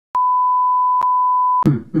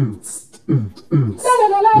Welcome to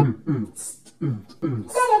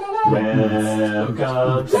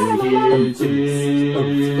YouTube.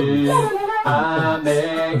 I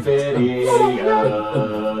make videos.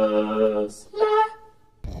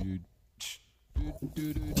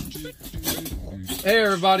 Hey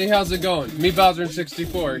everybody, how's it going? Me,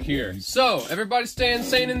 Bowser64 here. So, everybody staying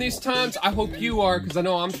sane in these times? I hope you are, because I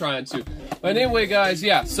know I'm trying to. But anyway, guys,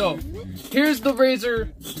 yeah, so, here's the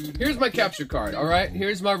Razer, here's my capture card, alright?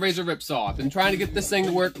 Here's my Razer Ripsaw. I've been trying to get this thing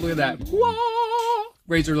to work, look at that. Wah!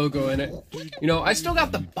 Razer logo in it. You know, I still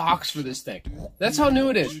got the box for this thing. That's how new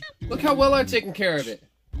it is. Look how well I've taken care of it.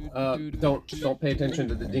 Don't pay attention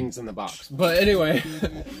to the dings in the box. But anyway,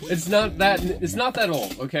 it's not that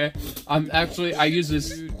old, okay? I use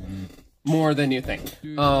this more than you think.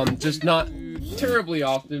 Just not terribly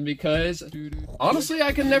often because honestly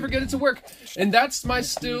I can never get it to work. And that's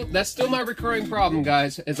still my recurring problem,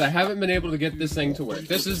 guys, is I haven't been able to get this thing to work.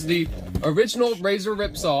 This is the original Razer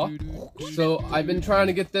Ripsaw. So I've been trying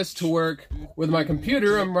to get this to work with my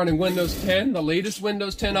computer. I'm running Windows 10, the latest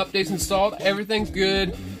Windows 10 updates installed. Everything's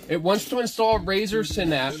good. It wants to install Razer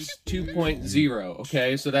Synapse 2.0,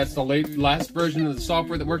 okay? So that's the last version of the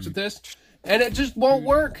software that works with this. And it just won't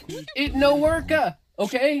work. It no worka,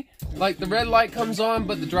 okay? Like the red light comes on,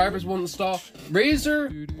 but the drivers won't install.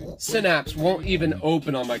 Razer Synapse won't even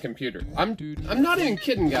open on my computer. I'm not even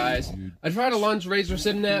kidding, guys. I try to launch Razer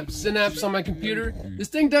Synapse on my computer. This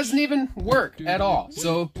thing doesn't even work at all.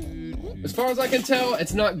 So, as far as I can tell,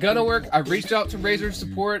 it's not gonna work. I've reached out to Razer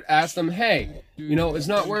support, asked them, hey, you know, it's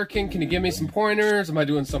not working. Can you give me some pointers? Am I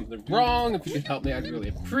doing something wrong? If you could help me, I'd really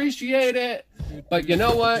appreciate it. But you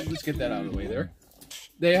know what? Let's get that out of the way there.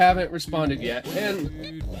 They haven't responded yet,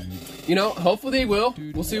 and you know, hopefully they will.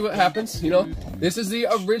 We'll see what happens. You know, this is the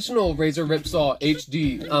original Razer Ripsaw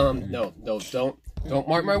HD. No, don't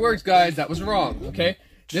mark my words, guys. That was wrong. Okay,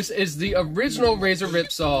 this is the original Razer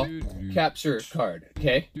Ripsaw capture card.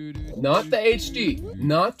 Okay, not the HD,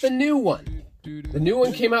 not the new one. The new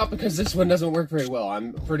one came out because this one doesn't work very well,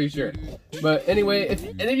 I'm pretty sure. But anyway, if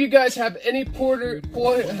any of you guys have any pointers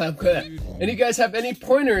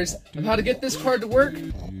of how to get this card to work,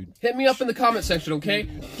 hit me up in the comment section, okay?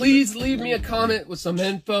 Please leave me a comment with some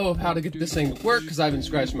info of how to get this thing to work, because I've been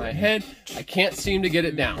scratching my head. I can't seem to get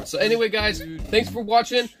it down. So anyway, guys, thanks for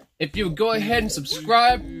watching. If you would go ahead and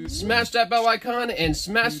subscribe, smash that bell icon, and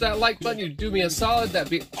smash that like button, you'd do me a solid.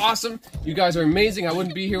 That'd be awesome. You guys are amazing. I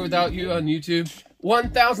wouldn't be here without you on YouTube.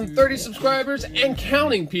 1,030 subscribers and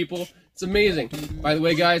counting, people. It's amazing. By the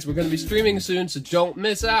way, guys, we're going to be streaming soon, so don't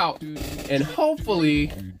miss out. And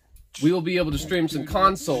hopefully, we will be able to stream some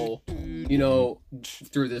console, you know,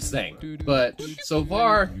 through this thing. But so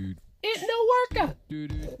far, it no worka.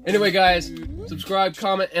 Anyway, guys, subscribe,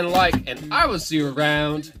 comment, and like, and I will see you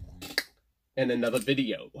around in another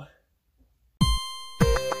video.